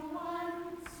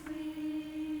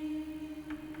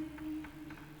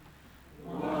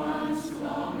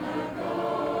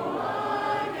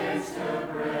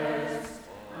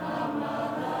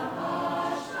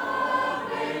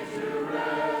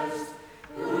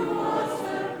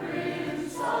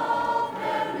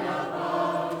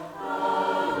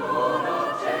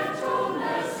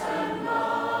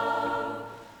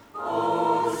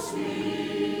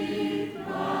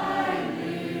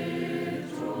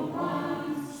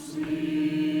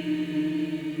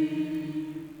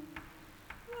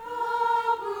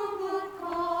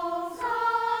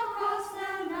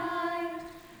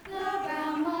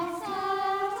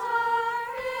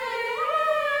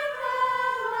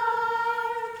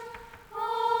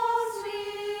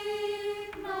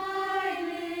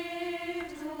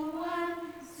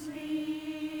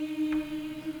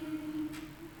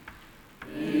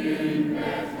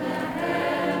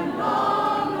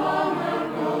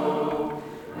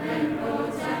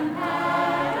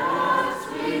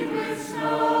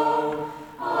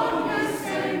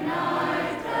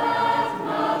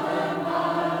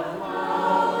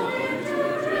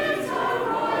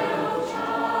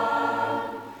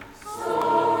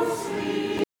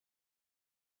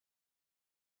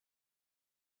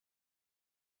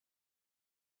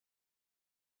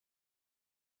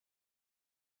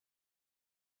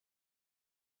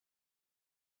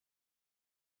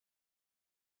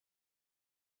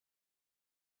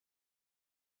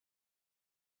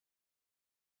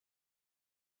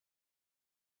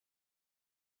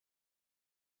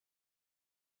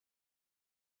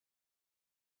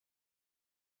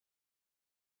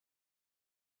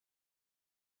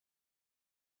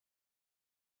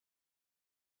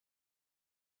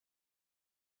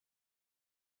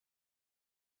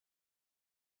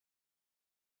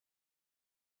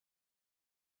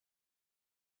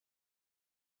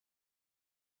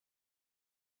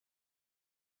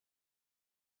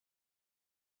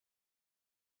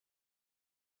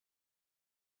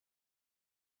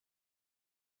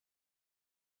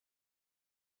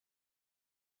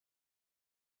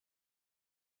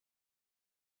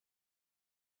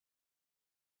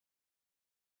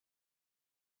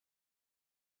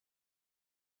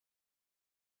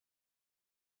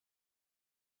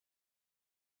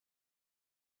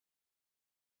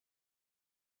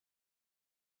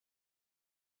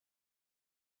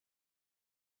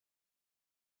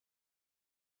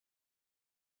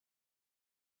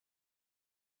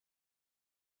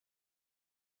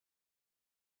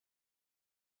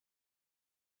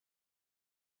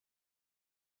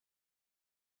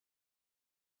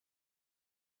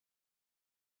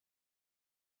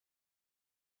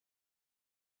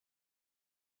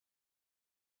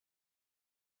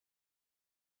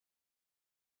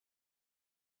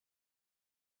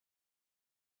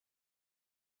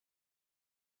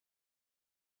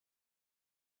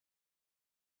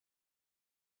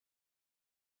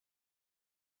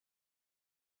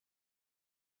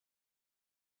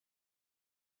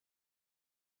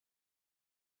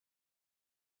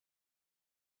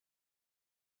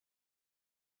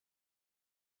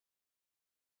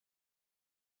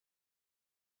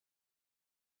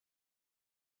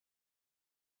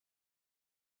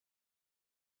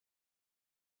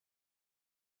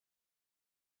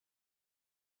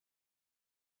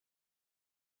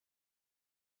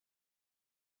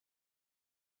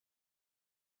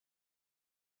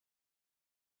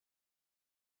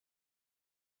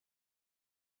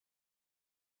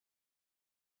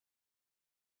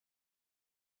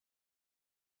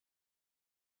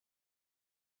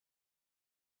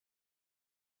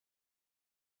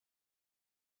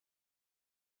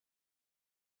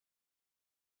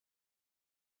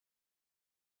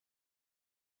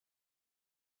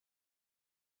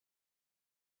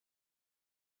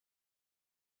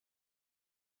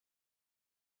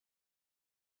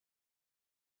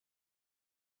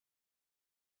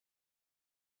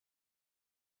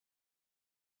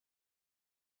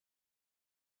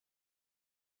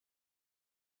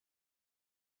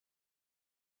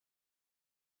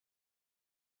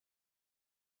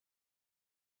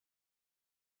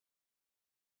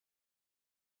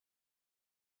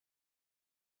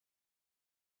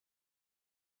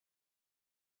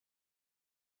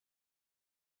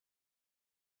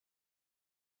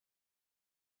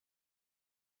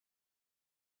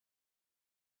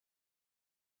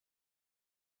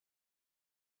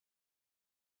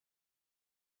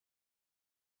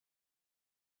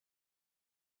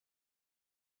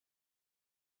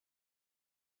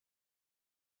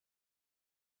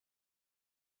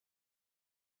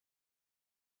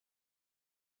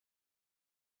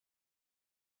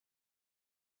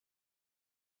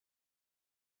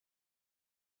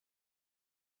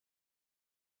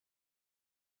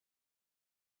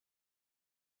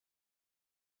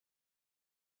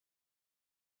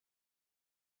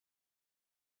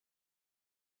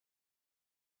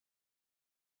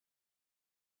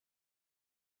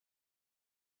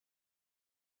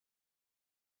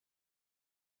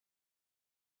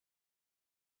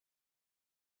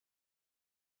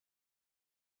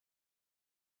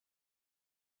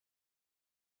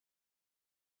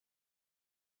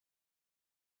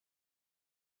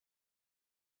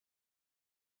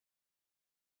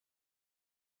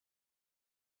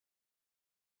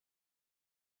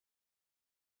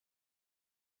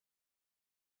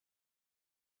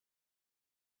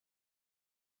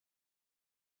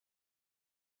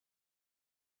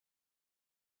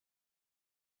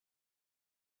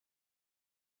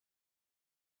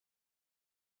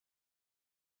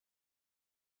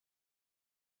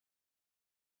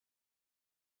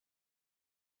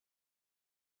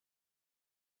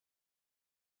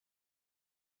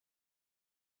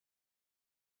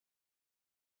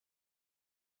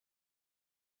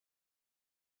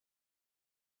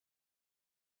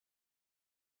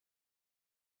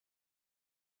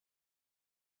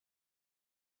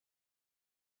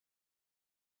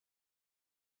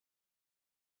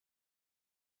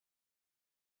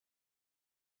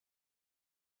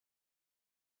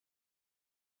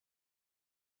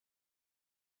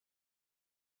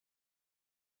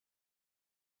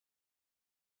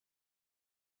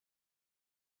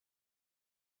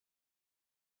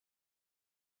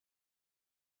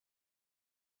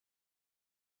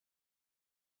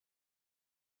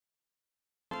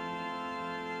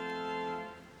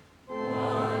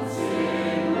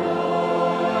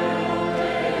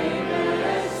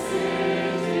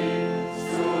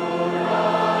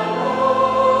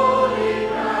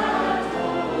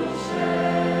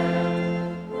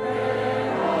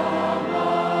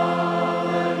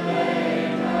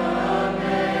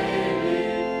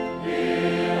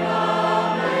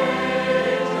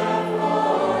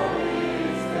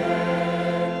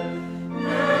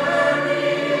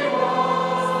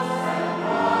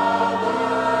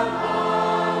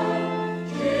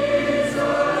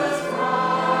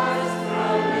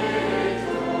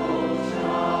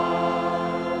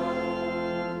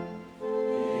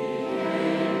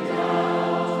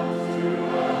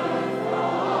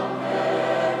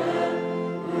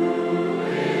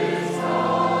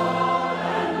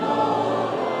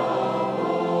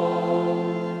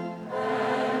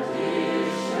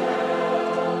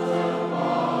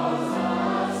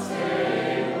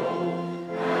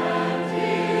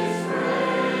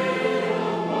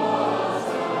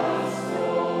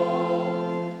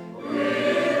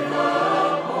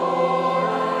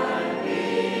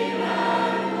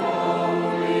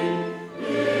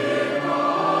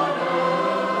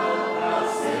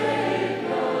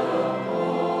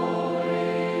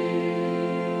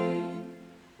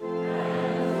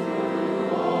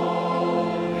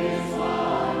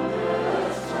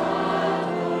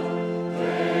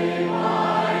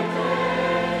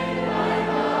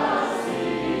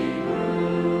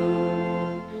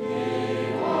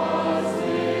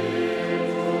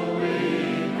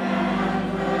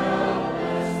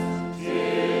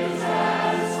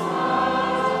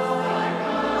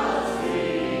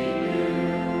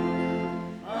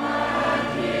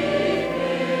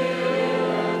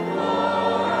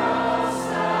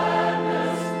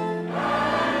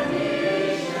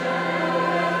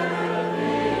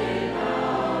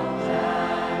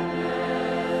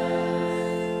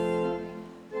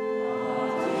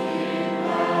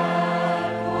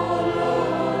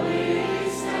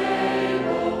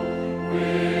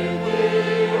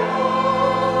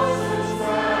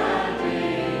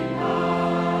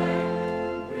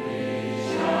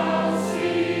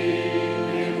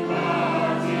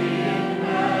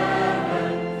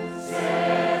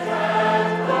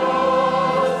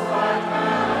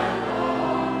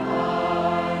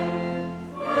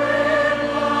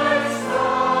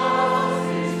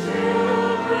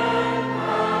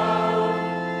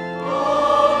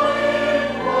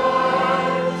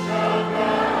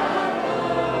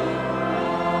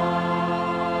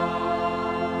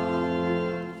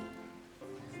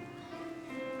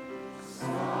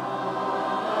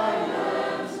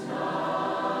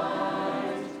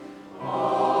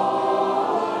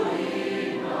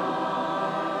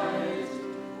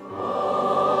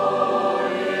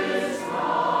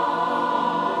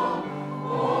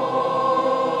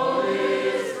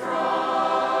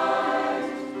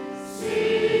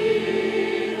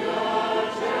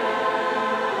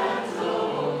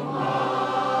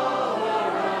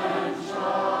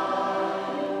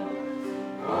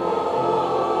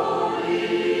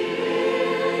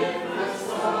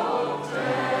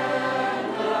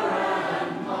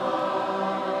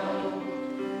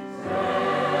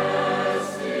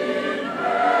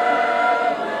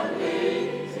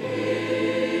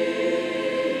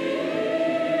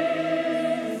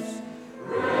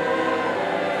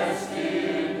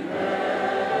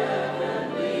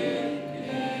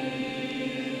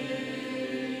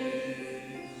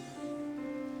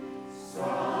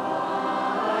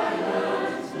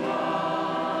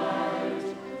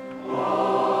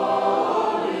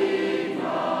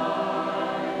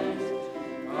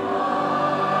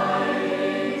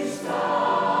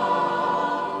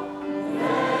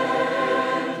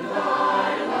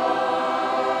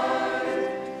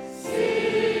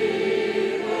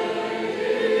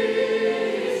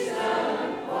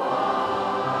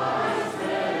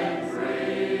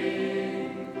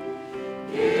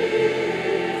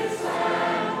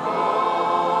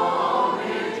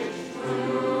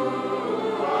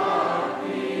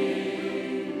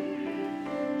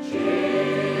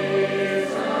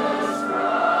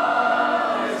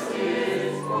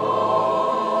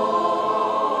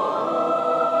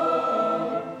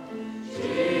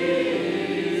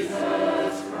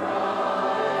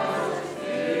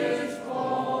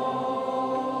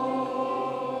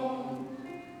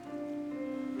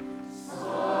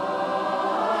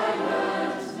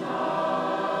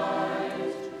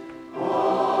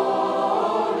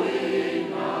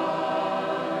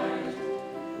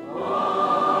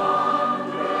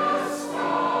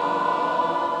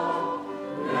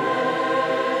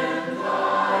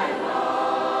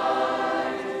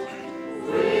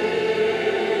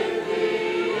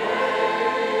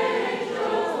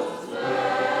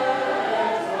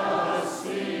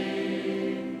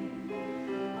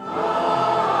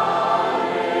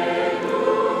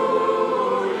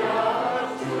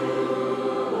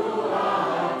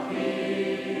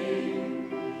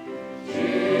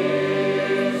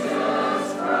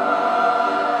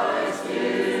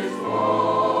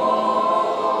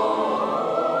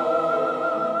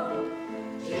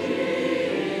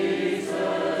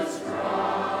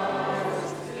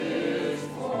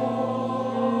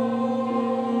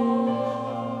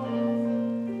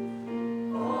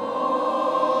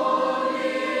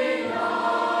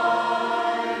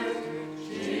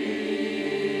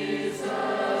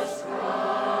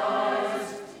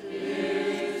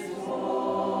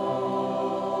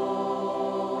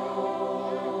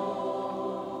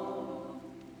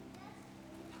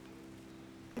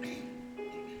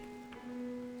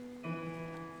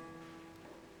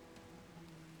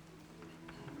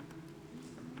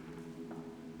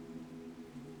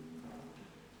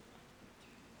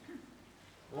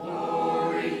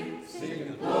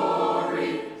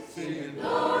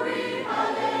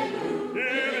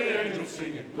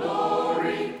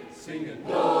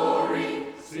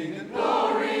singing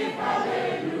glory,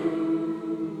 hallelujah.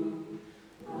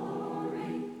 Glory,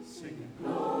 singing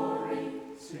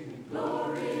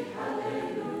glory,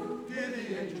 hallelujah. Hear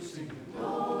the angels singing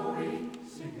glory,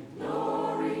 singing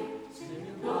glory,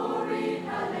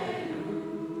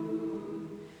 hallelujah.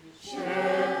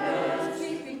 Shepherds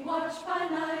keeping watch by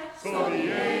night, saw the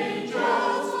angels,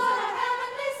 what a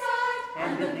heavenly sight,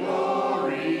 and the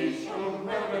glory shone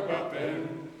round about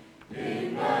them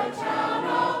in the town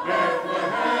of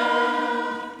Bethlehem.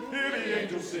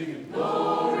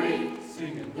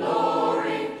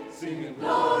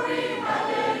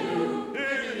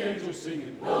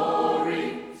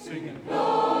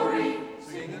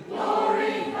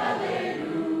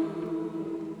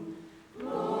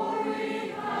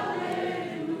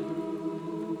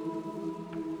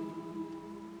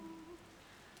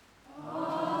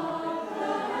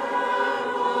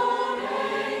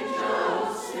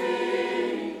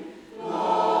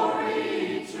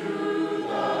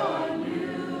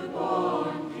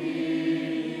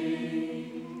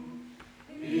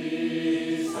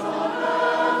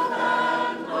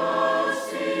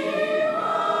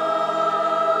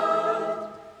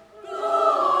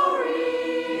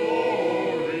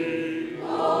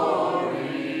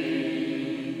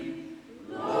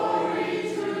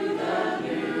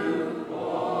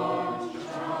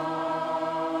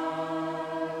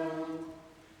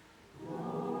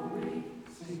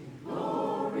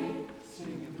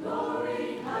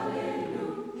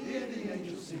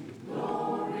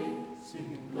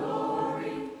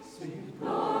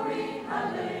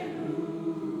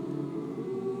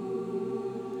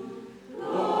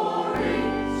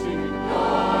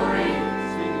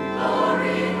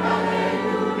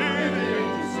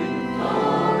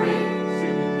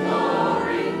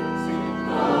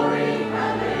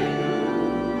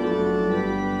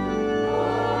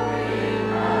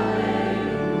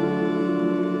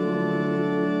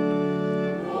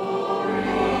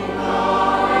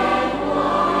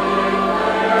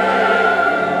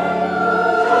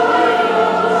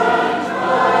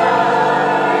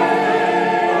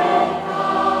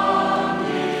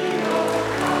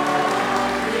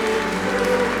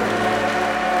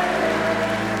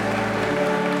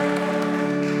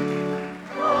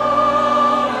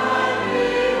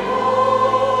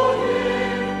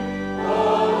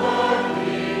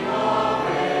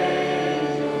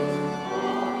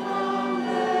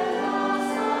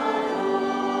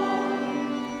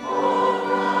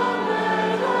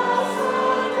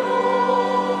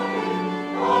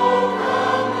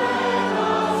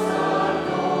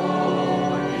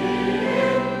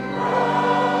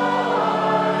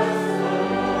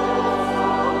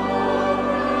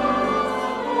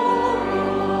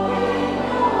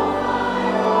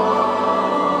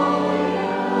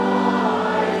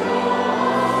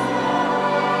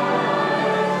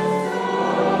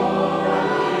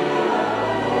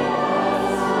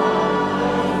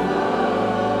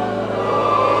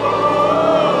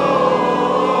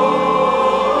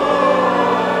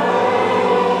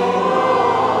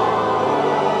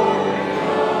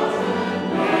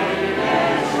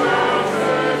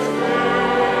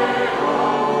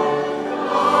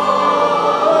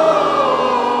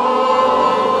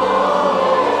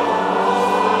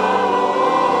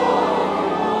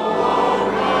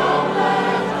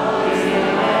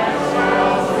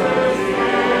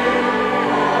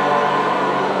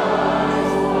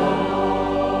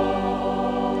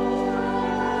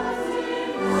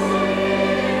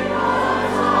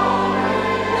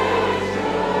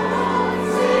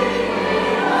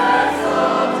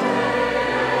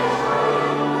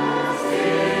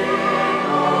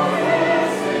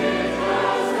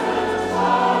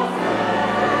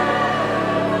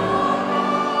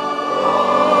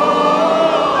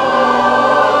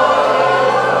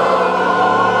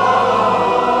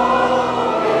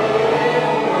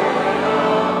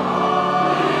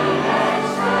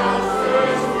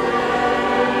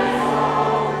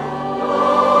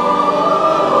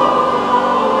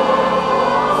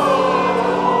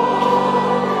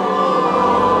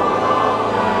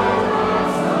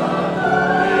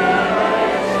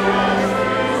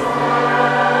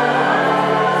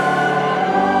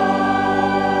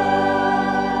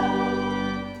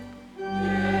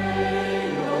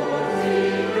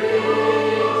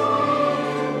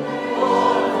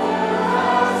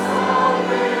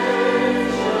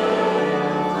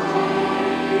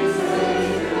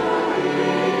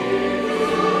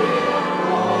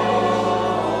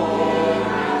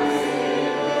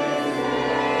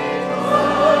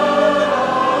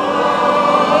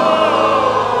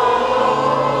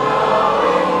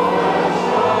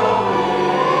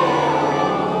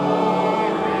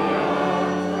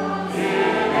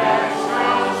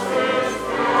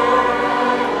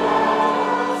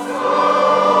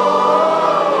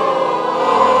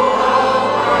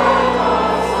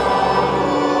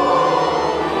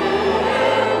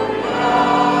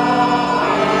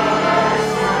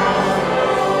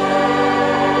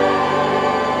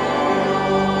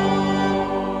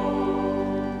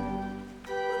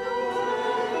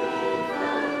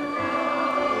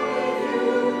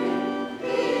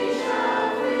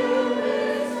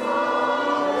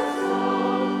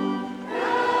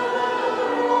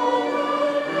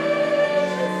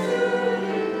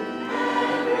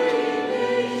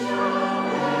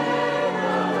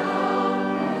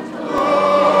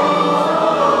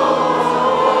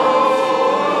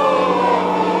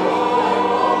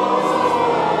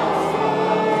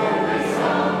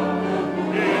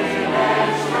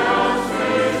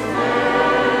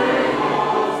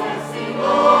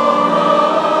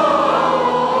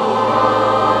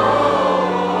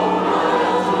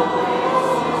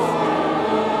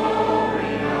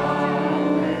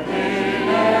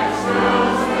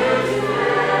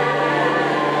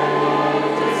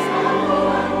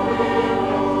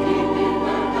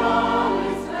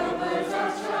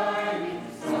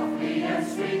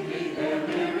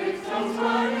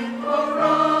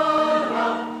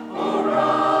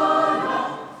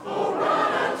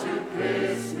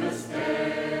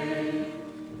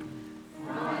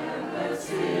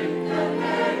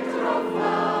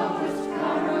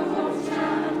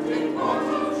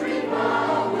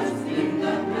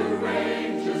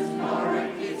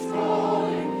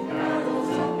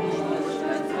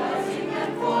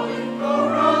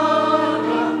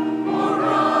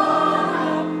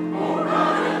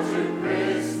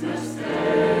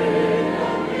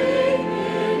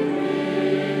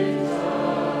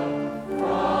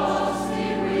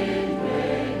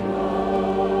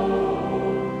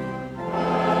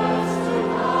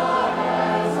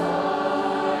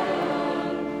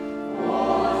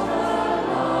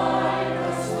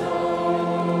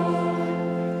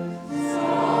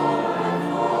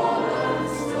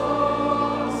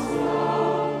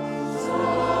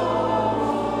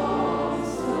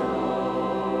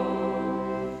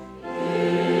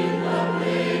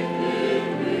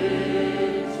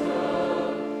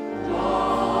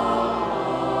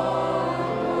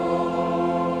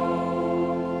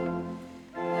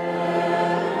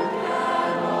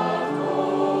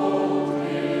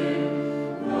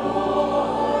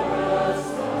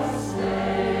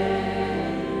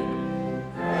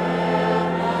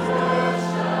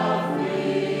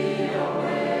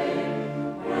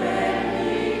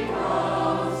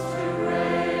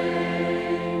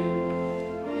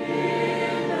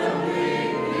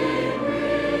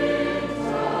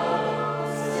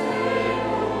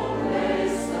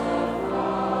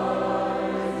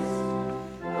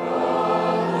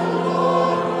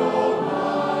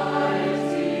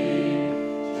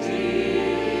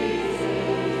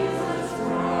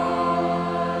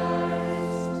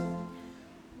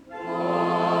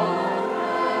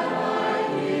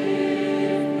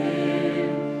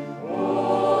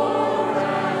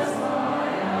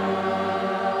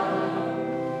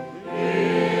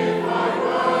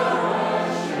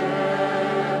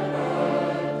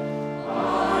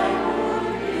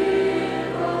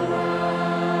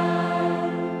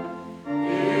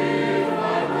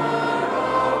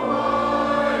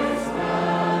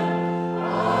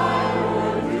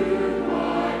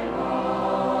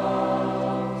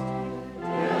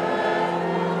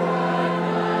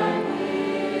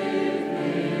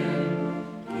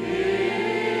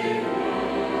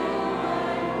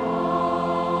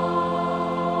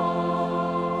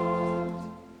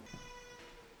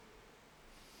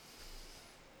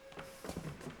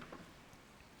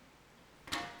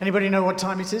 Anybody know what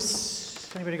time it is?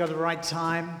 Anybody got the right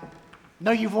time? No,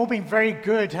 you've all been very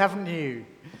good, haven't you?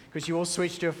 Because you all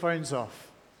switched your phones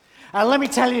off. Let me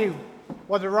tell you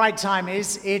what the right time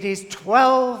is. It is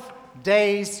 12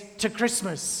 days to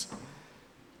Christmas.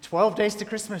 12 days to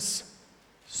Christmas.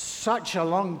 Such a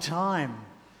long time.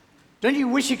 Don't you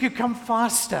wish it could come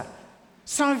faster?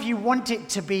 Some of you want it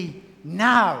to be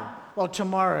now, or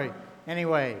tomorrow,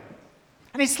 anyway.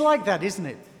 And it's like that, isn't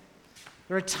it?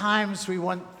 There are times we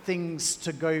want things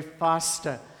to go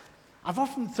faster. I've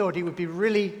often thought it would be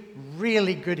really,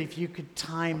 really good if you could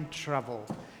time travel.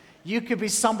 You could be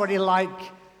somebody like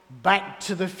Back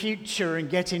to the Future and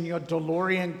get in your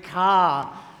DeLorean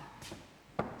car.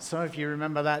 Some of you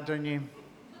remember that, don't you?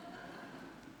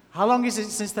 How long is it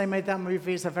since they made that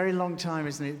movie? It's a very long time,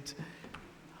 isn't it?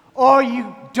 Or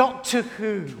you Doctor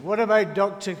Who. What about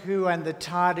Doctor Who and the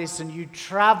TARDIS and you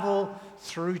travel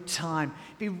through time?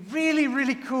 It'd be really,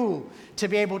 really cool to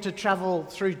be able to travel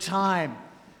through time.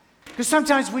 Because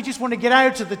sometimes we just want to get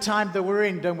out of the time that we're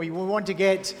in, don't we? We want to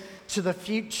get to the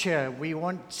future. We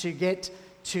want to get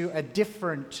to a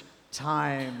different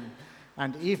time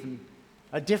and even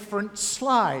a different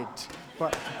slide.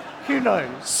 But who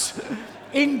knows?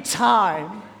 In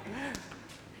time.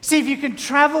 See, if you can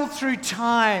travel through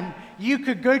time, you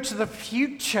could go to the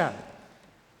future.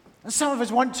 And some of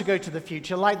us want to go to the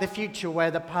future, like the future where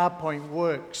the PowerPoint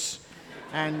works.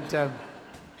 And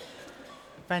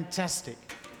fantastic.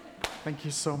 Thank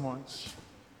you so much.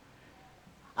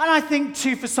 And I think,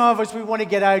 too, for some of us, we want to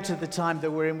get out of the time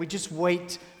that we're in. We just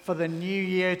wait for the new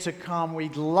year to come.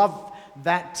 We'd love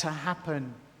that to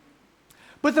happen.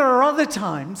 But there are other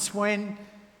times when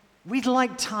we'd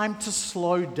like time to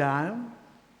slow down.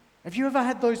 Have you ever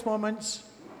had those moments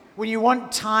when you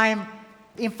want time,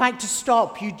 in fact, to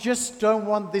stop? You just don't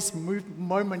want this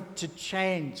moment to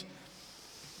change.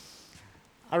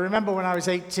 I remember when I was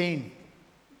 18.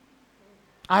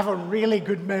 I have a really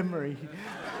good memory.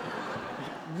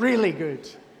 Really good.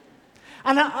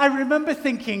 And I remember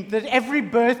thinking that every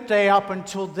birthday up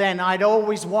until then, I'd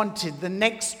always wanted the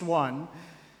next one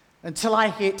until I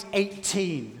hit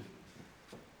 18.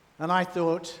 And I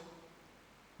thought,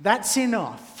 that's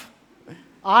enough.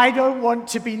 I don't want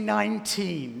to be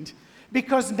 19,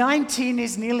 because 19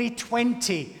 is nearly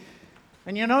 20.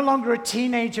 And you're no longer a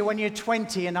teenager when you're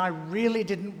 20, and I really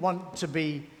didn't want to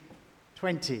be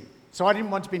 20. So I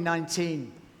didn't want to be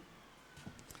 19.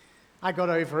 I got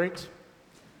over it.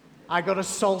 I got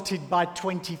assaulted by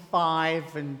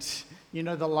 25, and you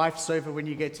know the life's over when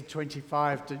you get to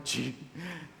 25, don't you?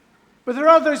 But there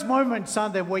are those moments,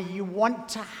 aren't there, where you want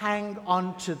to hang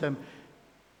on to them.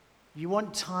 You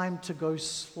want time to go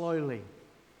slowly.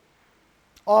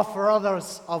 Or for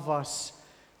others of us,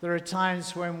 there are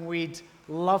times when we'd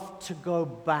love to go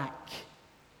back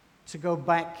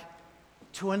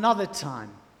to another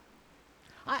time.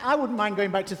 I wouldn't mind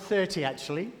going back to 30,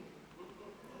 actually.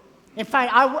 In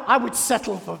fact, I would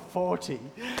settle for 40.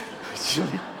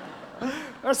 Actually,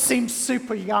 that seems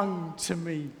super young to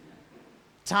me.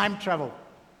 Time travel.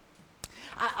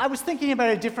 I was thinking about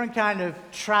a different kind of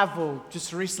travel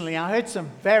just recently. I heard some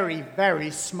very, very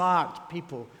smart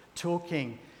people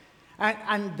talking.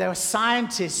 And they're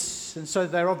scientists, and so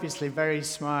they're obviously very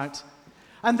smart.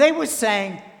 And they were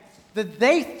saying that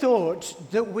they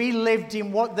thought that we lived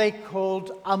in what they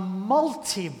called a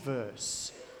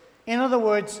multiverse. In other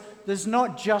words, there's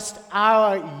not just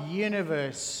our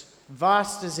universe,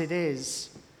 vast as it is,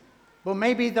 but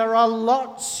maybe there are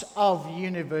lots of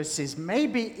universes,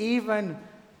 maybe even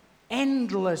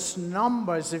endless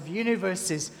numbers of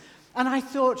universes. And I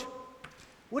thought,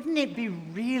 wouldn't it be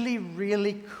really,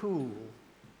 really cool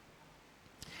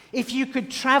if you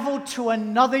could travel to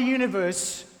another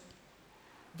universe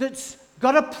that's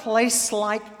got a place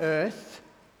like Earth,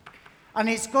 and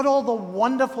it's got all the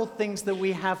wonderful things that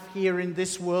we have here in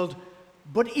this world,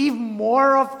 but even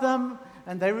more of them,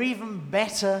 and they're even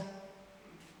better.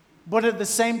 But at the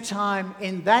same time,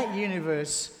 in that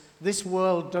universe, this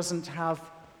world doesn't have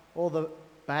all the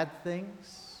bad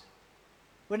things.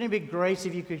 Wouldn't it be great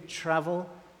if you could travel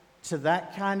to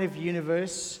that kind of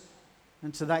universe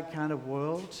and to that kind of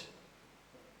world?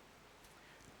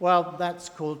 Well, that's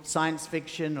called science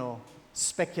fiction or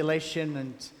speculation,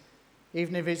 and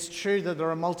even if it's true that there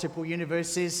are multiple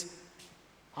universes,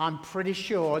 I'm pretty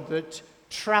sure that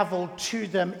travel to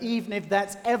them, even if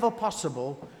that's ever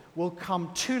possible, will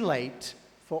come too late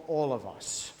for all of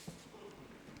us.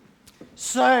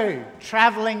 So,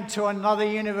 traveling to another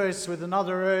universe with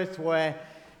another Earth where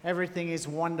everything is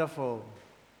wonderful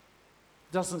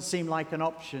doesn't seem like an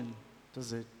option,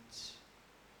 does it?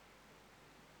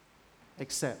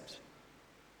 Except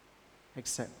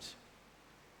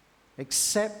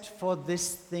except for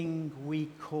this thing we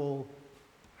call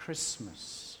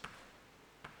Christmas.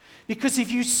 Because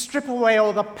if you strip away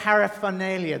all the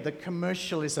paraphernalia, the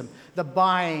commercialism, the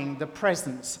buying, the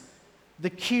presents,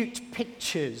 the cute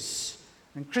pictures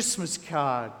and Christmas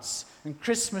cards and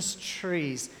Christmas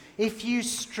trees, if you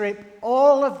strip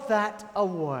all of that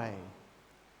away,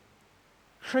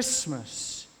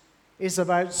 Christmas is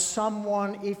about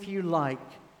someone, if you like,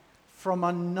 from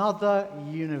another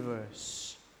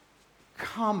universe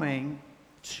coming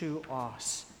to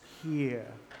us here.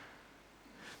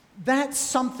 That's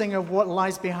something of what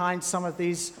lies behind some of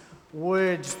these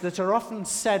words that are often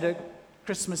said at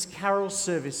Christmas carol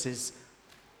services,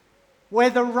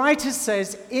 where the writer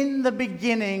says, "In the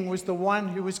beginning was the one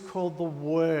who was called the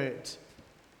Word."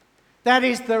 That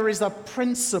is, there is a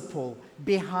principle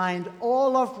behind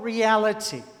all of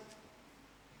reality.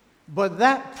 But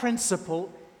that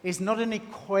principle is not an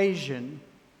equation.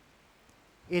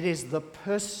 It is the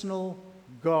personal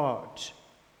God.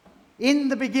 In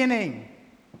the beginning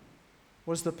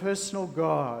was the personal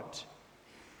God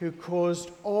who caused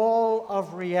all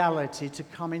of reality to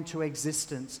come into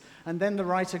existence. And then the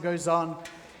writer goes on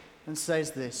and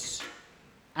says this,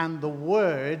 "And the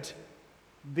Word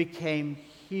became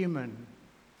human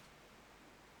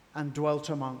and dwelt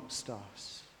amongst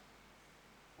us."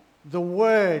 The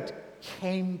Word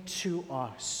came to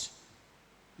us.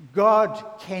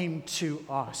 God came to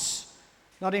us,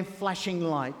 not in flashing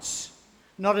lights,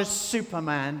 not as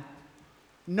Superman,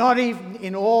 not even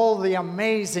in all the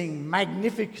amazing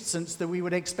magnificence that we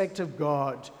would expect of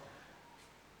God,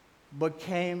 but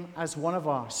came as one of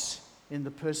us in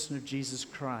the person of Jesus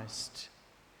Christ.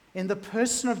 In the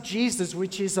person of Jesus,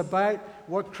 which is about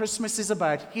what Christmas is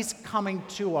about, He's coming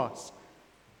to us.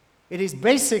 It is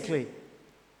basically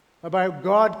about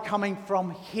God coming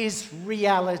from His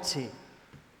reality,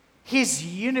 His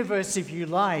universe, if you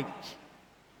like,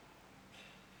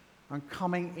 and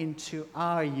coming into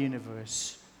our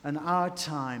universe and our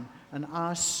time and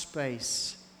our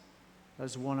space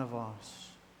as one of us.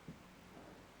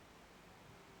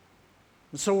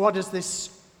 And so what does this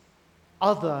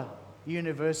other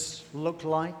universe look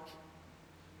like?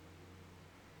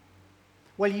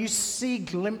 Well, you see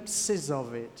glimpses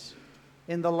of it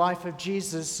in the life of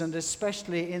Jesus, and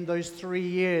especially in those 3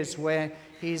 years where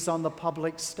He's on the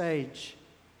public stage.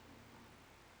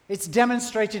 It's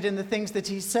demonstrated in the things that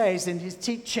He says in His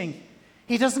teaching.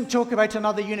 He doesn't talk about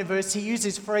another universe. He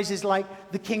uses phrases like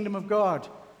the kingdom of God,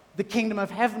 the kingdom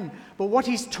of heaven. But what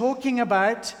He's talking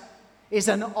about is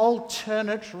an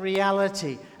alternate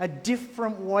reality, a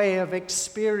different way of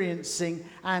experiencing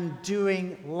and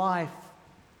doing life.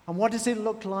 And what does it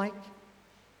look like?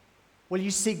 Well,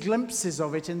 you see glimpses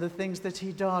of it in the things that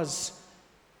He does.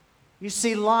 You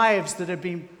see lives that have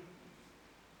been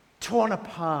torn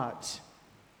apart,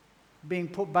 being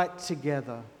put back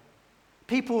together.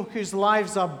 People whose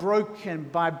lives are broken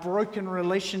by broken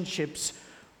relationships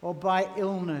or by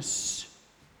illness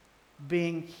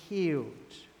being healed.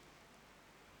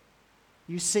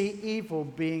 You see evil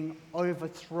being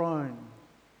overthrown.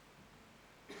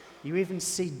 You even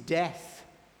see death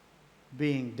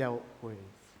being dealt with.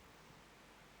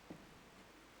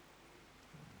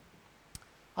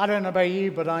 I don't know about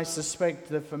you, but I suspect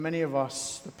that for many of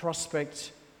us, the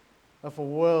prospect of a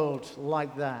world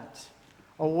like that,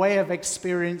 a way of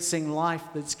experiencing life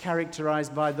that's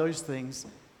characterized by those things,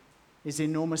 is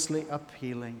enormously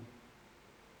appealing.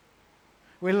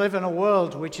 We live in a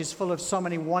world which is full of so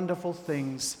many wonderful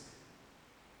things,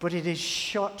 but it is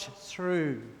shot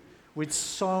through with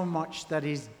so much that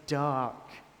is dark.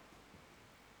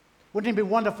 Wouldn't it be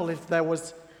wonderful if there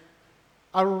was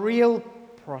a real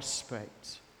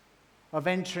prospect of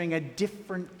entering a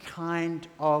different kind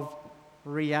of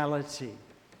reality,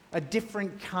 a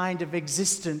different kind of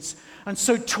existence? And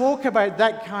so talk about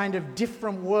that kind of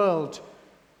different world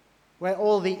where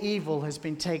all the evil has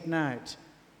been taken out,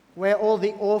 where all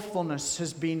the awfulness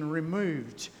has been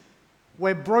removed,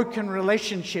 where broken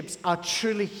relationships are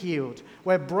truly healed,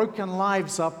 where broken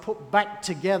lives are put back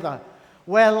together,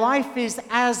 where life is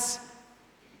as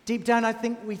deep down I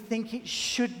think we think it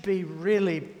should be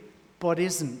really, but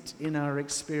isn't in our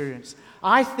experience.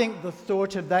 I think the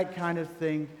thought of that kind of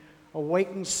thing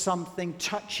awakens something,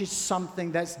 touches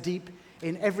something that's deep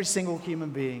in every single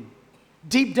human being.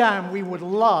 Deep down, we would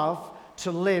love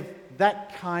to live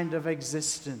that kind of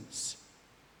existence.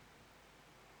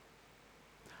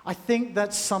 I think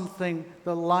that's something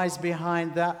that lies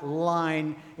behind that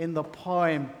line in the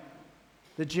poem,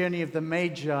 The Journey of the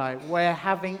Magi, where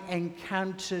having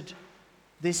encountered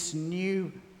this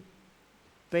new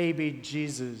baby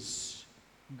Jesus,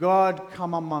 God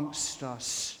come amongst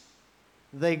us,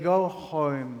 they go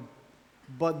home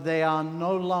but they are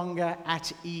no longer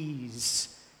at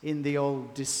ease in the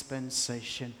old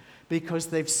dispensation because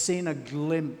they've seen a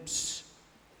glimpse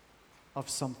of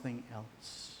something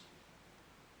else.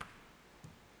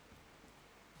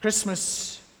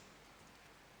 Christmas,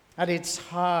 at its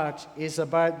heart, is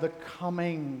about the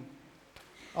coming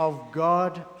of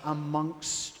God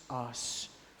amongst us,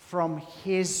 from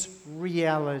His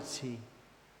reality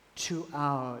to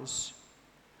ours.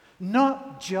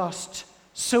 Not just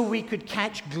so we could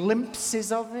catch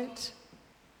glimpses of it,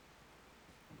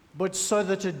 but so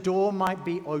that a door might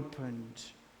be opened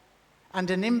and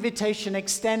an invitation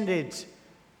extended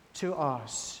to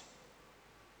us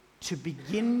to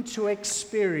begin to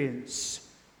experience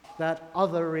that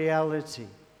other reality,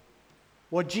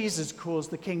 what Jesus calls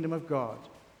the kingdom of God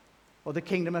or the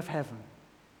kingdom of heaven,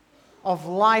 of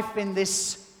life in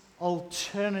this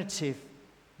alternative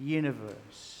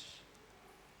universe.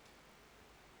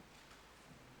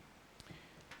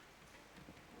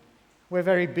 We're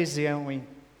very busy, aren't we?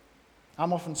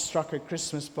 I'm often struck at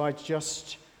Christmas by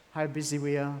just how busy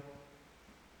we are.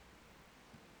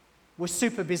 We're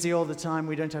super busy all the time.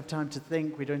 We don't have time to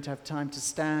think. We don't have time to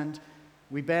stand.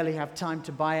 We barely have time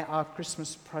to buy our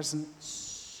Christmas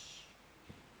presents.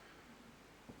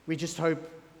 We just hope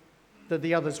that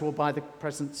the others will buy the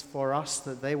presents for us,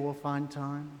 that they will find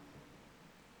time.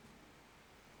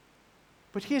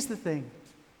 But here's the thing.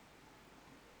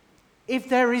 If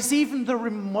there is even the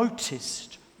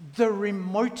remotest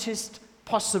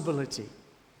possibility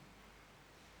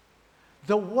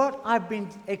that what I've been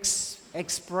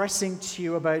expressing to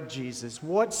you about Jesus,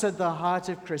 what's at the heart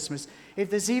of Christmas, if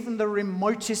there's even the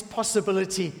remotest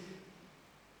possibility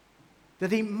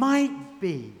that it might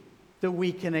be that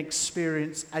we can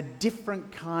experience a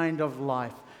different kind of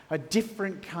life, a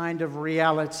different kind of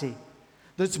reality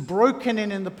that's broken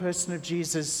in the person of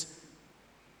Jesus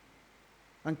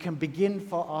and can begin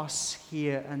for us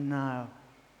here and now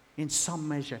in some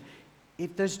measure.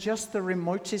 If there's just the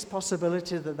remotest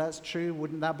possibility that that's true,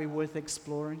 wouldn't that be worth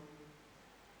exploring?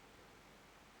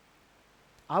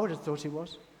 I would have thought it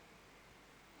was.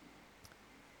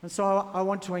 And so I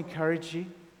want to encourage you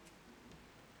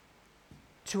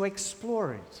to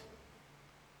explore it.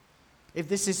 If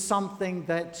this is something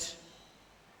that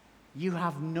you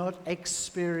have not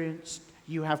experienced,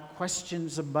 you have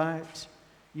questions about,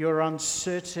 you're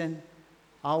uncertain,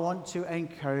 I want to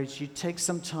encourage you, take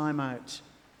some time out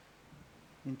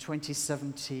in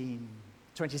 2016.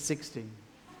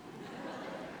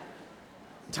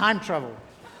 Time travel.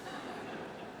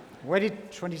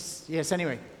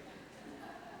 Anyway.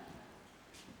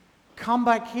 Come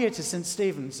back here to St.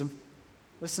 Stephen's and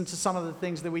listen to some of the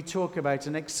things that we talk about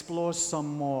and explore some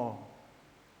more.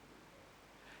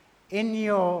 In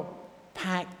your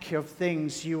pack of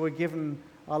things, you were given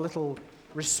a little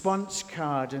response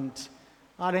card, and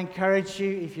I'd encourage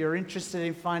you, if you're interested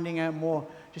in finding out more,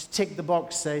 just tick the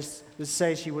box that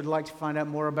says you would like to find out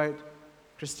more about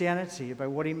Christianity,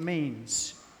 about what it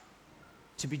means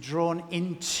to be drawn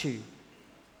into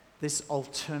this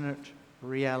alternate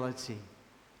reality.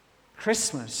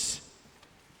 Christmas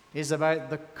is about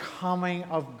the coming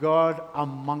of God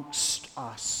amongst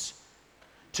us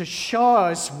to show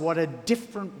us what a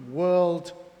different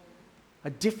world, a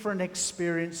different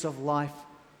experience of life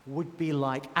would be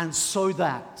like, and so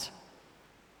that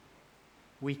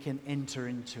we can enter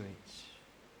into it.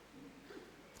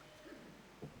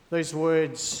 Those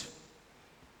words,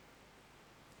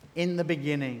 in the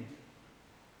beginning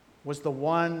was the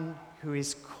one who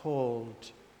is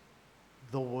called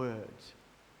the Word.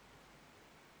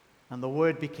 And the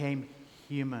Word became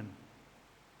human,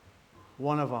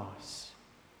 one of us,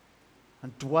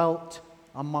 and dwelt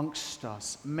amongst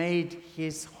us, made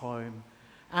his home.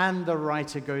 And the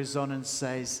writer goes on and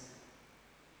says,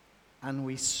 and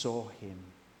we saw him.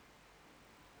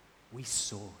 We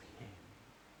saw him.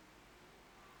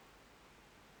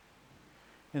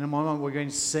 In a moment, we're going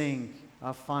to sing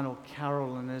our final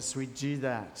carol, and as we do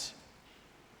that,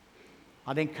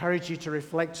 I'd encourage you to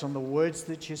reflect on the words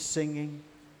that you're singing.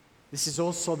 This is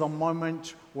also the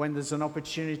moment when there's an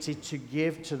opportunity to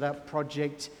give to that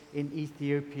project in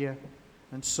Ethiopia.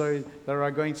 And so there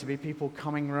are going to be people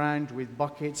coming around with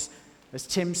buckets. As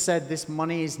Tim said, this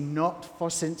money is not for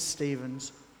St.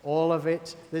 Stephen's. All of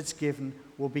it that's given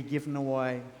will be given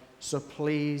away. So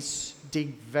please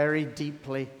dig very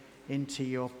deeply into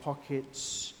your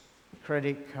pockets,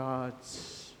 credit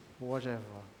cards, whatever.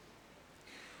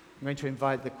 I'm going to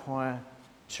invite the choir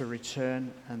to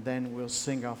return, and then we'll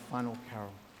sing our final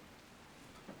carol.